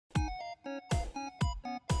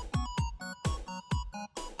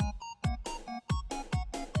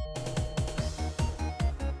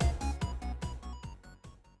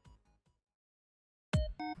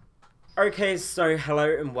Okay, so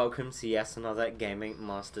hello and welcome to another Gaming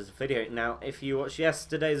Masters video. Now, if you watched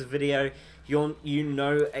yesterday's video, you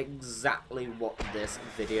know exactly what this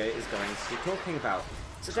video is going to be talking about.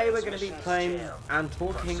 Today we're going to be playing and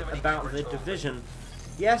talking about The Division.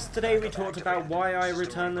 Yesterday we talked about why I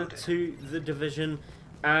returned to The Division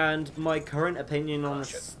and my current opinion on the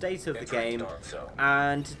state of the game,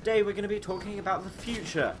 and today we're going to be talking about the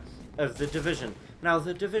future of The Division. Now,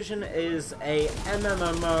 The Division is a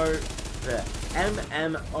MMO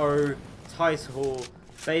title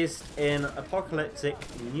based in apocalyptic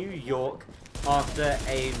New York after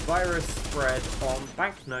a virus spread on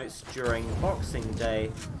banknotes during Boxing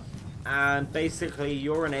Day, and basically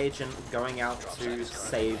you're an agent going out to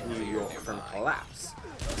save New York from collapse.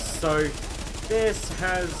 So this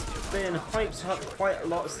has been hyped up quite a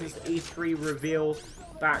lot since the E3 reveal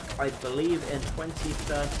back, I believe, in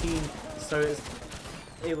 2013. So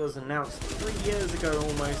it was announced 3 years ago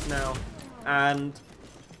almost now, and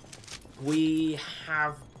we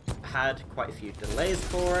have had quite a few delays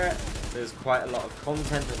for it. There's quite a lot of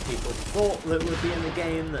content that people thought that would be in the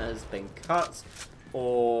game that has been cut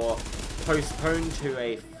or postponed to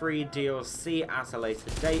a free DLC at a later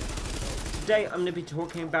date. Today I'm going to be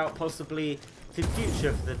talking about possibly the future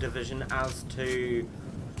of The Division as to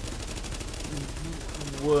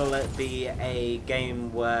will it be a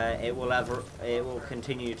game where it will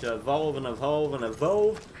continue to evolve and evolve and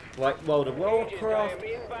evolve like World of Warcraft,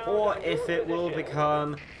 or if it will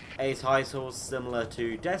become a title similar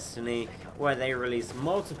to Destiny where they release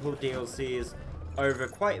multiple DLCs over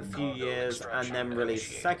quite a few years and then release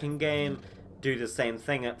a second game, do the same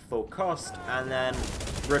thing at full cost, and then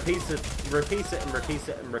repeat it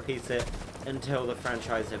until the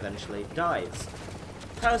franchise eventually dies.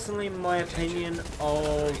 Personally, my opinion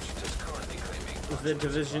of The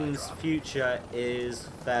Division's future is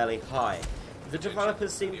fairly high. The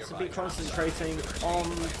developers seem to be concentrating on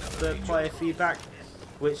the player feedback,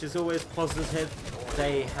 which is always positive.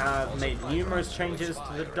 They have made numerous changes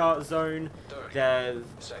to the Dark Zone. They've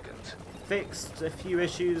fixed a few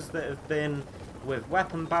issues that have been with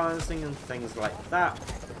weapon balancing and things like that.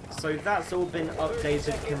 So that's all been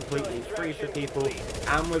updated completely free for people,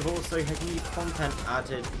 and we've also had new content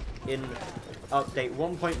added in update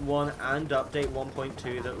 1.1 and update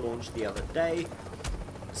 1.2 that launched the other day.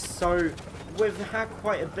 So we've had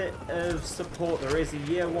quite a bit of support. There is a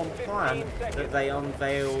year one plan that they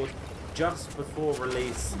unveiled just before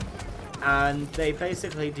release, and they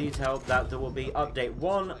basically detailed that there will be update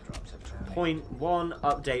 1.1,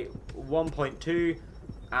 update 1.2,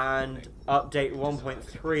 and update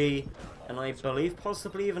 1.3, and I believe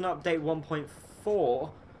possibly even update 1.4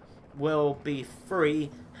 will be free.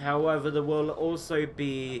 However, there will also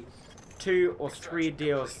be 2 or 3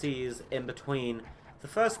 DLCs in between. The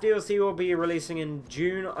first DLC will be releasing in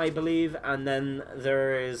June, I believe, and then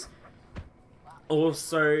there is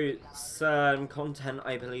also some content,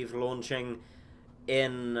 I believe, launching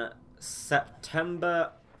in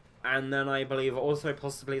September, and then I believe also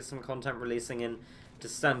possibly some content releasing in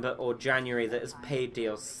December or January that is paid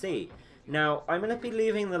DLC. Now, I'm going to be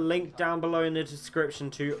leaving the link down below in the description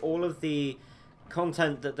to all of the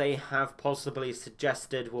content that they have possibly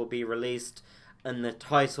suggested will be released and the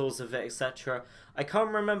titles of it, etc. I can't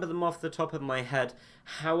remember them off the top of my head.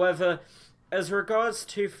 However, as regards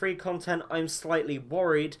to free content, I'm slightly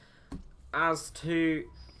worried as to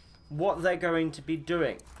what they're going to be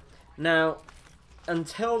doing. Now,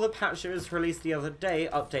 until the patch that was released the other day,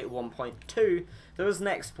 update 1.2, there was an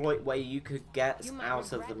exploit where you could get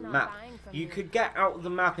out of the map. You could get out of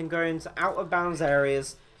the map and go into out of bounds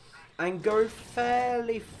areas and go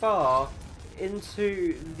fairly far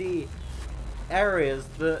into the areas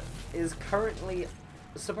that is currently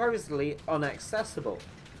supposedly inaccessible.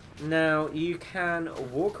 Now, you can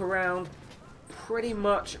walk around pretty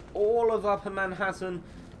much all of Upper Manhattan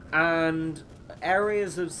and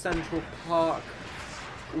areas of Central Park,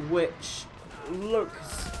 which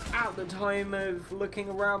looks, at the time of looking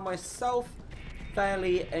around myself,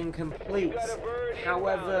 fairly incomplete.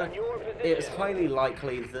 However, it's highly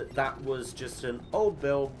likely that that was just an old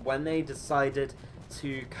build when they decided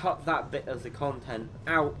to cut that bit of the content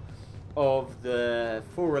out of the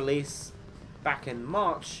full release back in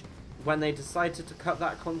March. When they decided to cut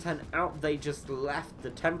that content out, they just left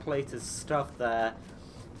the templated stuff there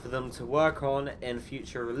for them to work on in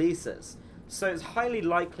future releases. So it's highly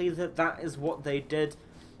likely that that is what they did,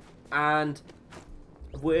 and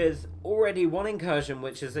with already one incursion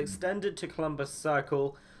which is extended to Columbus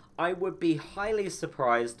Circle, I would be highly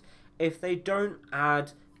surprised if they don't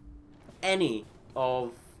add any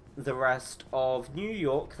of the rest of New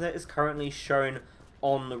York that is currently shown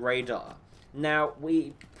on the radar. Now,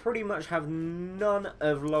 we pretty much have none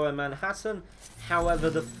of Lower Manhattan. However,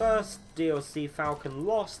 the first DLC, Falcon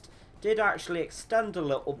Lost, did actually extend a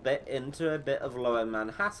little bit into a bit of Lower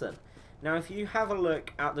Manhattan. Now, if you have a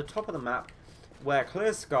look at the top of the map, where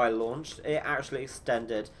Clear Sky launched, it actually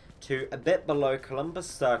extended to a bit below Columbus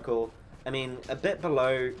Circle, a bit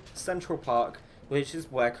below Central Park, which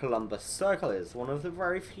is where Columbus Circle is, one of the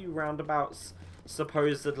very few roundabouts,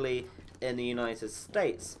 supposedly, in the United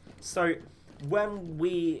States. So, when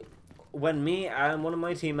me and one of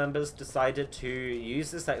my team members decided to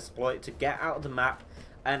use this exploit to get out of the map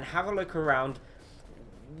and have a look around,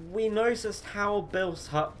 we noticed how built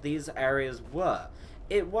up these areas were.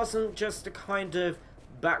 It wasn't just a kind of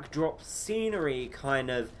backdrop scenery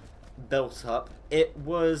kind of built up, it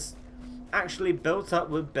was actually built up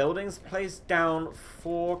with buildings placed down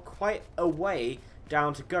for quite a way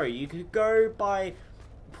down to go. You could go by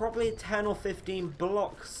probably 10 or 15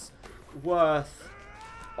 blocks worth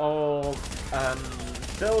of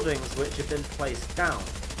buildings which have been placed down.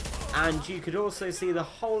 And you could also see the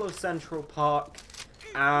whole of Central Park,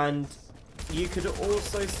 and you could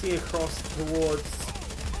also see across towards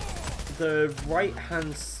the right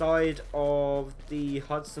hand side of the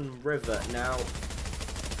Hudson River. Now,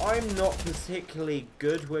 I'm not particularly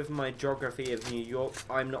good with my geography of New York.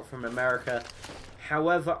 I'm not from America.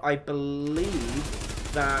 However, I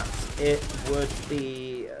believe that it would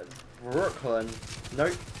be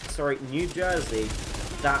New Jersey,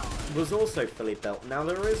 that was also fully built. Now,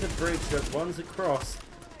 there is a bridge that runs across,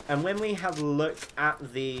 and when we have a look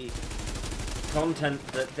at the content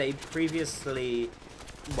that they previously,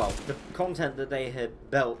 the content that they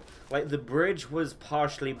had built, like, the bridge was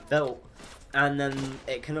partially built, and then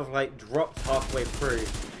it kind of, like, dropped halfway through,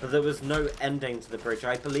 but there was no ending to the bridge.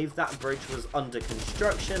 I believe that bridge was under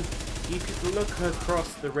construction. You could look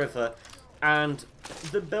across the river, and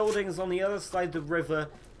the buildings on the other side of the river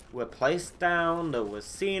were placed down, there was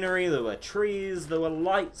scenery, there were trees, there were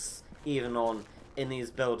lights even on in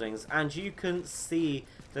these buildings, and you couldn't see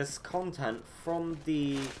this content from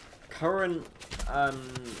the current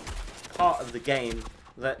part of the game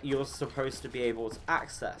that you're supposed to be able to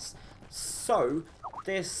access. So,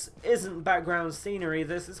 this isn't background scenery,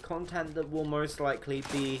 this is content that will most likely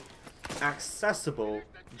be accessible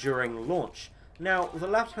during launch. Now, the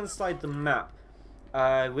left hand side of the map,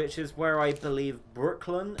 which is where I believe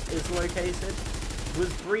Brooklyn is located,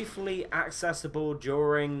 was briefly accessible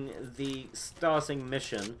during the starting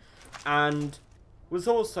mission, and was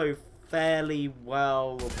also fairly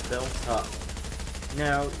well built up.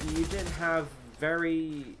 Now, you did have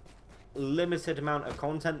very limited amount of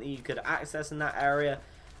content that you could access in that area,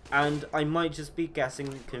 and I might just be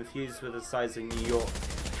guessing confused with the size of New York.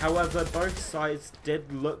 However, both sides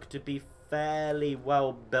did look to be fairly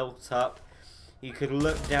well built up. You could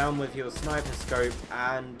look down with your sniper scope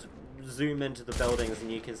and zoom into the buildings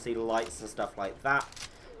and you can see lights and stuff like that.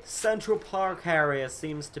 Central Park area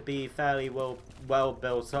seems to be fairly well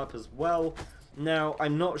built up as well. Now,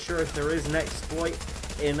 I'm not sure if there is an exploit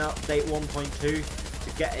in update 1.2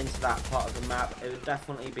 to get into that part of the map. It would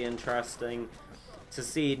definitely be interesting to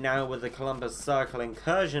see now with the Columbus Circle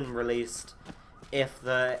incursion released if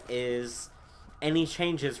there is any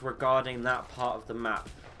changes regarding that part of the map.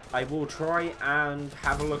 I will try and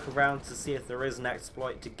have a look around to see if there is an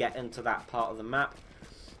exploit to get into that part of the map.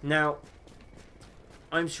 Now,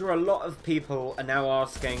 I'm sure a lot of people are now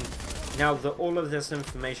asking, now that all of this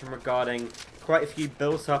information regarding quite a few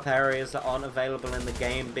built up areas that aren't available in the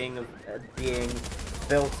game being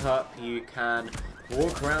built up, you can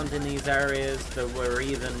walk around in these areas. There were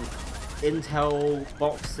even intel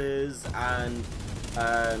boxes and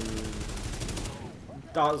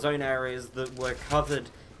dark zone areas that were covered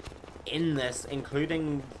in this,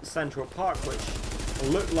 including Central Park, which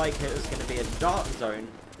looked like it was going to be a dark zone.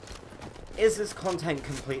 Is this content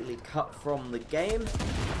completely cut from the game?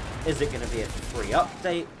 Is it going to be a free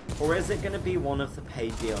update? Or is it going to be one of the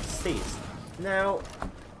paid DLCs? Now,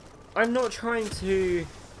 I'm not trying to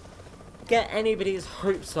get anybody's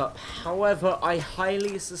hopes up. However, I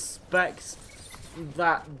highly suspect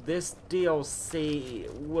that this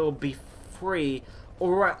DLC will be free,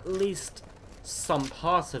 or at least some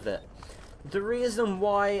part of it. The reason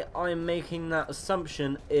why I'm making that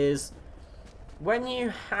assumption is when you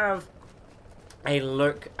have a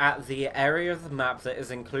look at the area of the map that is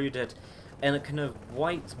included in a kind of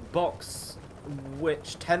white box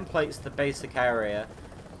which templates the basic area,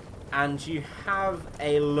 and you have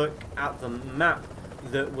a look at the map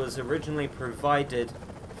that was originally provided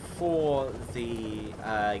for the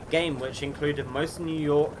game, which included most of New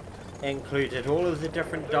York, included all of the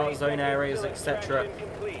different dark zone areas, etc.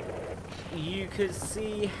 you could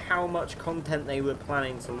see how much content they were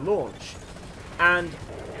planning to launch. And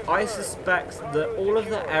I suspect that all of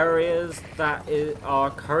the areas that are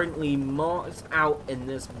currently marked out in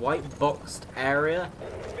this white boxed area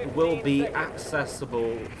will be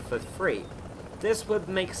accessible for free. This would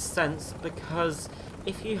make sense because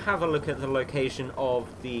if you have a look at the location of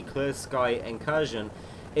the Clear Sky incursion,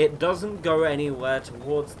 it doesn't go anywhere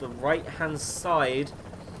towards the right hand side.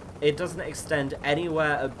 It doesn't extend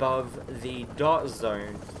anywhere above the Dart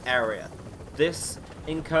Zone area. This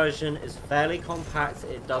incursion is fairly compact.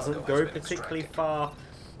 It doesn't go particularly far.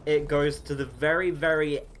 It goes to the very,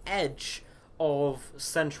 very edge of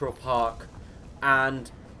Central Park,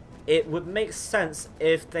 and it would make sense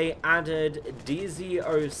if they added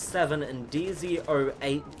DZ07 and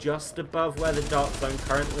DZ08 just above where the Dart Zone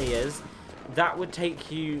currently is. That would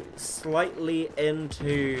take you slightly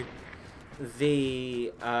into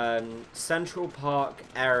the Central Park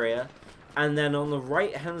area, and then on the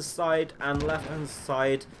right hand side and left hand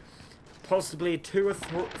side, possibly 2 or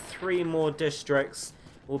 3 more districts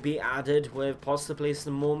will be added with possibly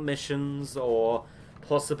some more missions or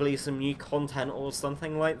possibly some new content or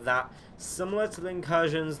something like that, similar to the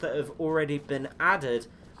incursions that have already been added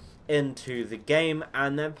into the game,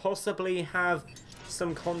 and then possibly have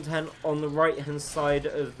some content on the right hand side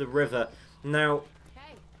of the river. Now,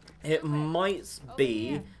 it might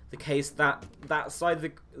be the case that that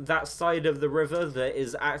side of the river that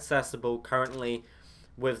is accessible currently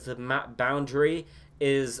with the map boundary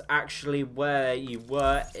is actually where you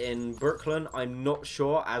were in Brooklyn. I'm not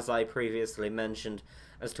sure, as I previously mentioned,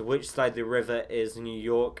 as to which side the river is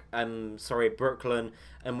Brooklyn,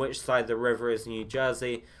 and which side the river is New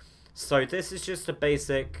Jersey. So this is just a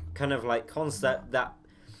basic kind of like concept that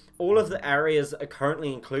all of the areas that are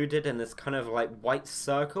currently included in this kind of like white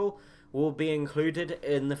circle will be included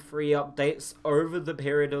in the free updates over the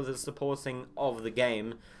period of the supporting of the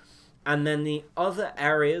game. And then the other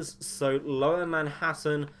areas, so Lower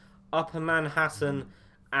Manhattan, Upper Manhattan,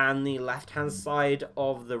 and the left-hand side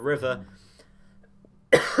of the river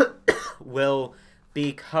will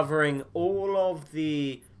be covering all of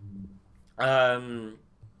the kind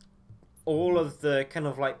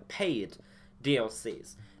of like paid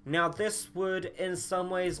DLCs. Now this would in some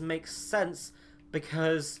ways make sense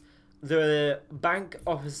because the bank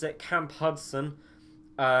opposite Camp Hudson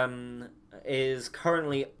is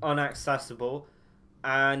currently inaccessible,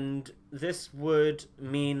 and this would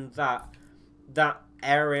mean that that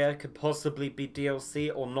area could possibly be DLC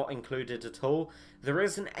or not included at all. There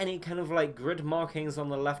isn't any kind of like grid markings on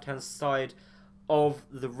the left hand side of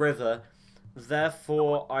the river,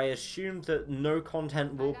 therefore I assume that no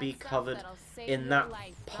content will be covered in that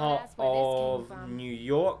part of New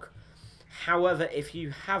York. However, if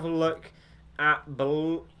you have a look at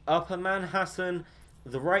Upper Manhattan,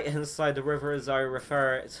 the right hand side of the river as I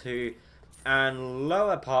refer it to, and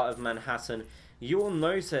lower part of Manhattan, you will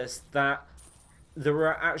notice that there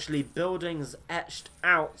are actually buildings etched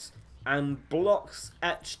out and blocks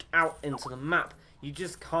etched out into the map. You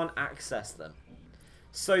just can't access them.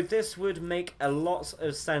 So this would make a lot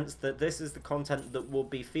of sense that this is the content that will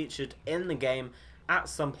be featured in the game at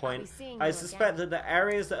some point. I suspect that the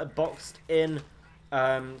areas that are boxed in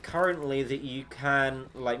currently that you can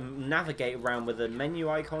like navigate around with the menu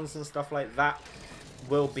icons and stuff like that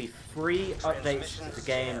will be free updates to the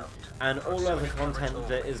game, and all other content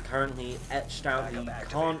that is currently etched out that you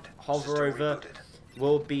can't hover over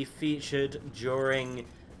will be featured during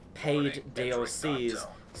paid DLCs.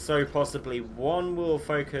 So possibly one will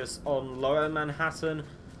focus on Lower Manhattan,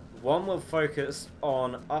 one will focus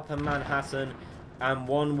on Upper Manhattan, and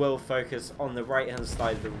one will focus on the right hand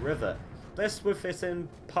side of the river. This would fit in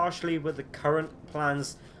partially with the current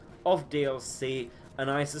plans of DLC, and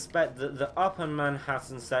I suspect that the Upper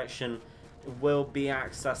Manhattan section will be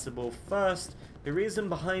accessible first. The reason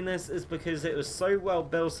behind this is because it was so well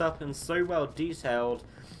built up and so well detailed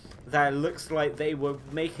that it looks like they were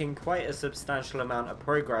making quite a substantial amount of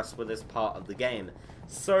progress with this part of the game.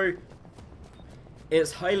 So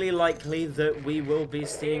it's highly likely that we will be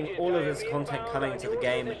seeing all of this content coming to the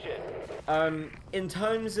game. In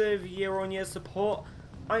terms of year-on-year support,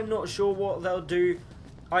 I'm not sure what they'll do.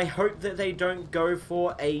 I hope that they don't go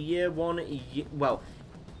for a year one, well,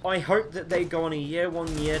 I hope that they go on a year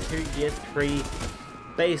 1, year 2, year 3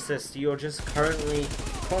 basis. You're just currently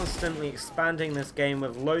constantly expanding this game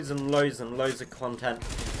with loads and loads and loads of content.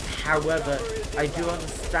 However, I do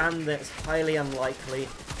understand that it's highly unlikely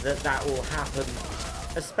that that will happen,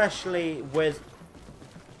 especially with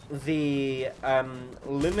the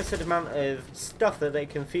limited amount of stuff that they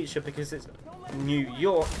can feature, because it's New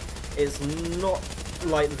York. It's not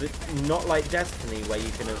not like Destiny, where you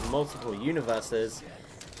can have multiple universes,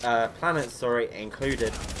 planets, sorry,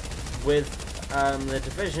 included. With the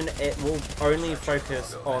Division, it will only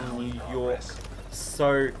focus on New York,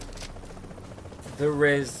 so there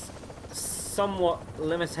is somewhat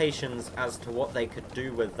limitations as to what they could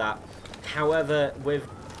do with that. However, with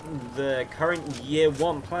the current Year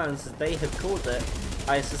 1 plans, as they have called it,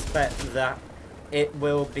 I suspect that it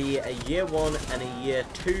will be a Year 1 and a Year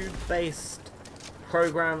 2 based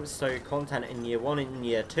program, so content in Year 1 and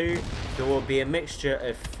Year 2. There will be a mixture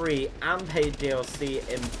of free and paid DLC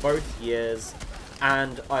in both years,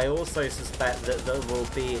 and I also suspect that there will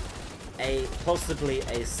be possibly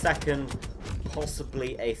a second,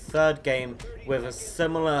 possibly a third game with a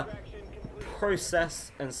similar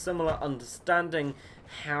process and similar understanding.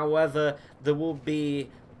 However, there will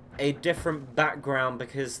be a different background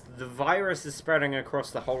because the virus is spreading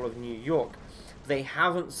across the whole of New York. They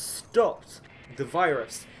haven't stopped the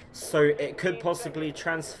virus, so it could possibly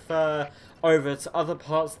transfer over to other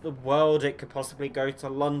parts of the world. It could possibly go to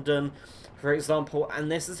London, for example,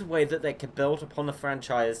 and this is a way that they could build upon the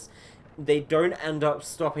franchise. They don't end up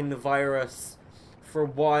stopping the virus for a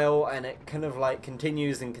while, and it kind of like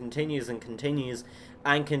continues and continues and continues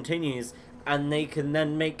and continues, and they can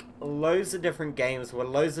then make loads of different games with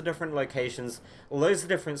loads of different locations, loads of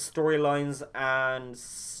different storylines and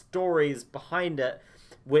stories behind it,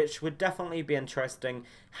 which would definitely be interesting.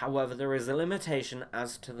 However, there is a limitation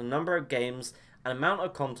as to the number of games and amount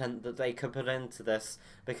of content that they could put into this,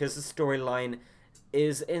 because the storyline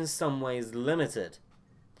is in some ways limited.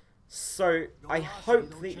 So, I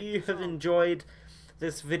hope that you have enjoyed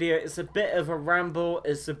this video. It's a bit of a ramble,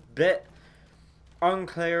 it's a bit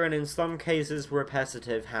unclear and in some cases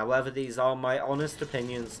repetitive. However, these are my honest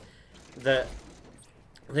opinions that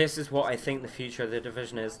this is what I think the future of the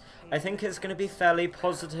Division is. I think it's going to be fairly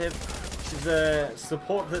positive. The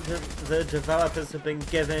support that the developers have been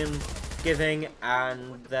giving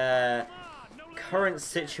and their current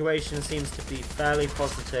situation seems to be fairly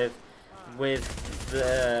positive, with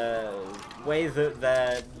the way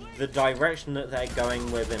that the direction that they're going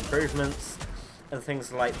with improvements and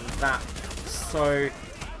things like that. So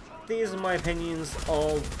these are my opinions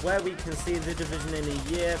of where we can see the Division in a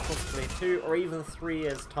year, possibly 2 or even 3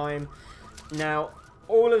 years time. Now,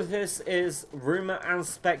 all of this is rumor and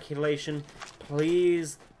speculation.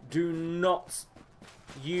 Please do not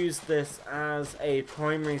use this as a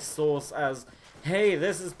primary source, as hey,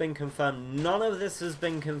 this has been confirmed. None of this has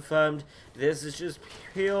been confirmed. This is just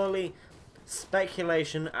purely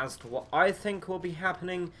speculation as to what I think will be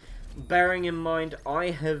happening, bearing in mind I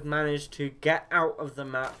have managed to get out of the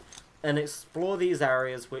map and explore these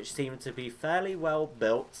areas which seem to be fairly well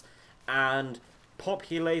built and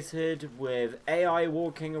populated with AI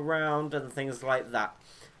walking around and things like that.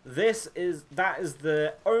 That is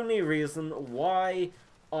the only reason why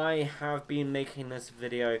I have been making this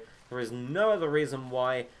video. There is no other reason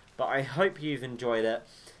why, but I hope you've enjoyed it.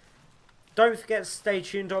 Don't forget to stay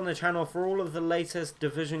tuned on the channel for all of the latest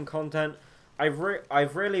Division content. I've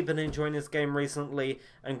really been enjoying this game recently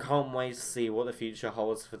and can't wait to see what the future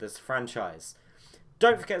holds for this franchise.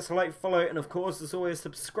 Don't forget to like, follow, and of course, as always,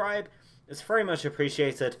 subscribe. It's very much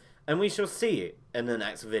appreciated, and we shall see you in the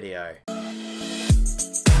next video.